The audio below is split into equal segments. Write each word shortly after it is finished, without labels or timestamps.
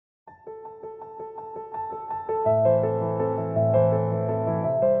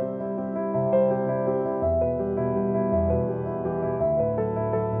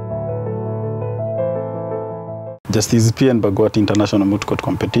Justice P.N. Bagwati International Moot Court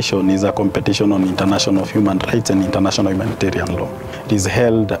Competition is a competition on international human rights and international humanitarian law. It is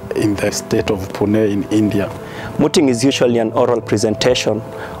held in the state of Pune in India. Mooting is usually an oral presentation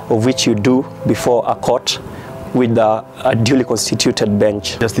of which you do before a court with a duly constituted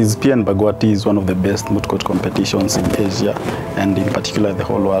bench. Justice P.N. Bagwati is one of the best moot court competitions in Asia and in particular the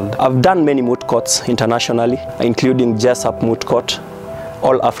whole world. I've done many moot courts internationally, including JESAP Moot Court,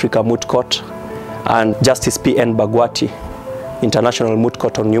 All Africa Moot Court, and Justice P.N. Bagwati International Moot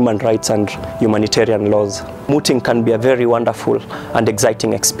Court on Human Rights and Humanitarian Laws. Mooting can be a very wonderful and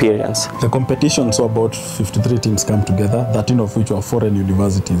exciting experience. The competition saw about 53 teams come together, 13 of which were foreign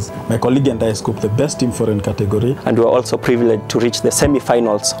universities. My colleague and I scooped the best team foreign category. And we were also privileged to reach the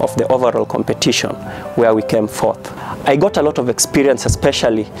semi-finals of the overall competition, where we came fourth. I got a lot of experience,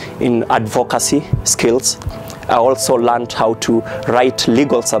 especially in advocacy skills. I also learned how to write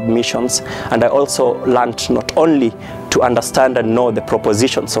legal submissions, and I also learned not only to understand and know the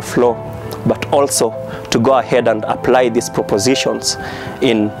propositions of law, but also to go ahead and apply these propositions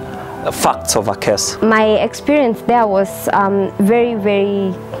in facts of a case. My experience there was very,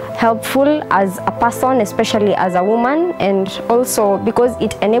 very helpful as a person, especially as a woman, and also because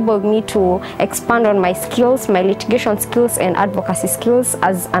it enabled me to expand on my skills, my litigation skills and advocacy skills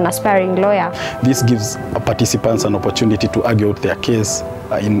as an aspiring lawyer. This gives participants an opportunity to argue out their case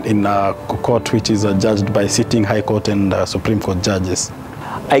in a court which is judged by sitting High Court and Supreme Court judges.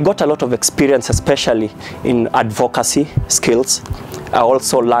 I got a lot of experience, especially in advocacy skills. I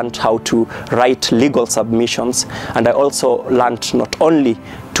also learned how to write legal submissions, and I also learned not only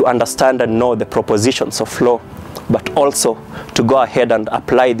to understand and know the propositions of law, but also to go ahead and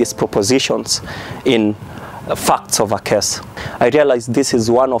apply these propositions in facts of a case. I realized this is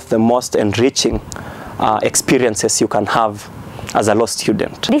one of the most enriching experiences you can have as a law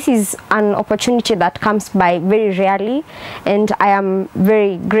student. This is an opportunity that comes by very rarely, and I am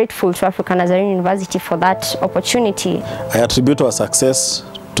very grateful to African Nazarene University for that opportunity. I attribute our success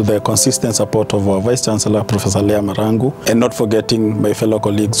to the consistent support of our Vice Chancellor, Professor Leah Marangu, and not forgetting my fellow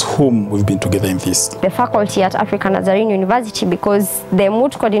colleagues whom we've been together in this. The faculty at African Nazarene University, because the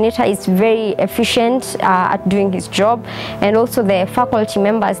moot coordinator is very efficient at doing his job, and also the faculty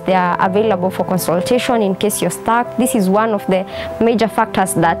members, they are available for consultation in case you're stuck. This is one of the major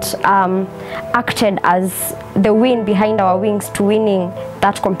factors that acted as the wind behind our wings to winning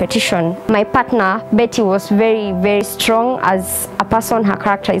that competition. My partner, Betty, was very, very strong as a person. Her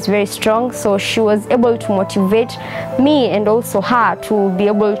character is very strong, so she was able to motivate me and also her to be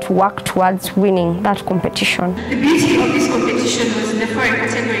able to work towards winning that competition. The beauty of this competition was in the foreign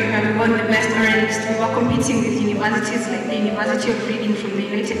category where we won the best oralist. We were competing with universities like the University of Reading from the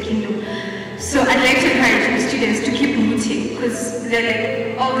United Kingdom. So I'd like to encourage the students to keep mooting, because there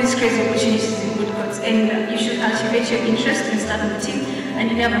are like all these crazy opportunities in moot courts, and you should cultivate your interest and start mooting, and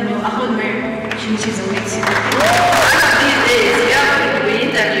you never know, a whole myriad of opportunities await you. One of these days, you're going to be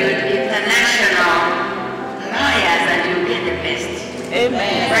interviewed international lawyers and you'll get the best.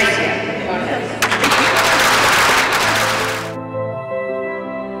 Amen. Right here.